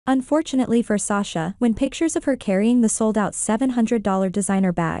Unfortunately for Sasha, when pictures of her carrying the sold-out $700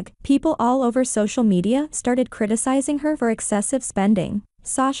 designer bag, people all over social media started criticizing her for excessive spending.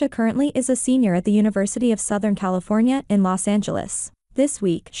 Sasha currently is a senior at the University of Southern California in Los Angeles. This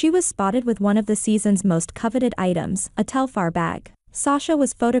week, she was spotted with one of the season's most coveted items, a Telfar bag. Sasha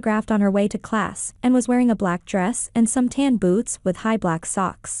was photographed on her way to class, and was wearing a black dress and some tan boots with high black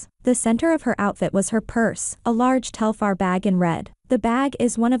socks. The center of her outfit was her purse, a large Telfar bag in red. The bag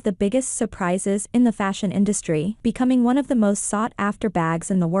is one of the biggest surprises in the fashion industry, becoming one of the most sought-after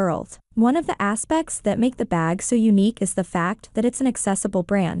bags in the world. One of the aspects that make the bag so unique is the fact that it's an accessible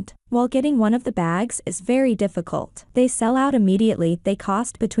brand. While getting one of the bags is very difficult, they sell out immediately. They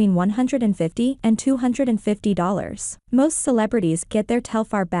cost between $150 and $250. Most celebrities get their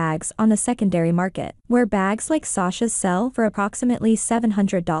Telfar bags on the secondary market, where bags like Sasha's sell for approximately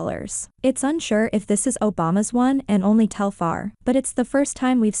 $700. It's unsure if this is Obama's one and only Telfar, but it's the first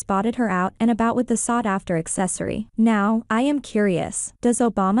time we've spotted her out and about with the sought-after accessory. Now, I am curious, does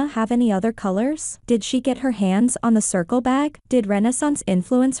Obama have any other colors? Did she get her hands on the circle bag? Did Renaissance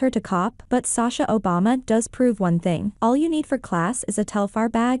influence her to cop? But Sasha Obama does prove one thing: all you need for class is a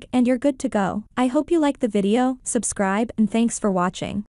Telfar bag and you're good to go. I hope you liked the video, subscribe, and thanks for watching.